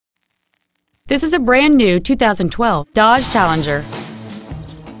This is a brand new 2012 Dodge Challenger.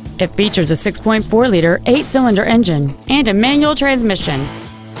 It features a 6.4-liter 8-cylinder engine and a manual transmission.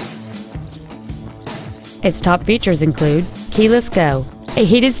 Its top features include keyless go, a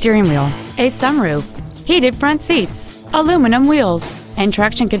heated steering wheel, a sunroof, heated front seats, aluminum wheels, and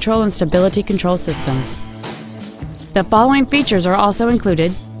traction control and stability control systems. The following features are also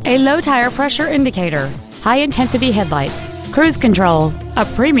included: a low tire pressure indicator, high-intensity headlights, cruise control, a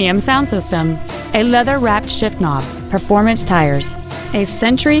premium sound system, a leather-wrapped shift knob, performance tires, a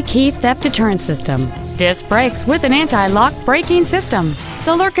Sentry key theft deterrent system, disc brakes with an anti-lock braking system,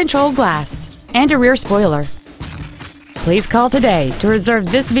 solar control glass, and a rear spoiler. Please call today to reserve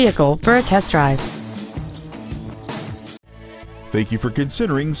this vehicle for a test drive. Thank you for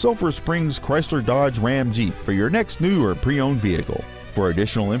considering Sulphur Springs Chrysler Dodge Ram Jeep for your next new or pre-owned vehicle. For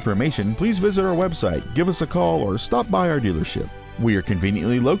additional information, please visit our website, give us a call, or stop by our dealership. We are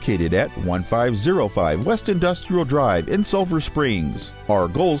conveniently located at 1505 West Industrial Drive in Sulphur Springs. Our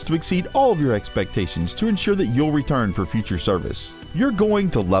goal is to exceed all of your expectations to ensure that you'll return for future service. You're going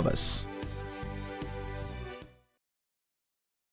to love us.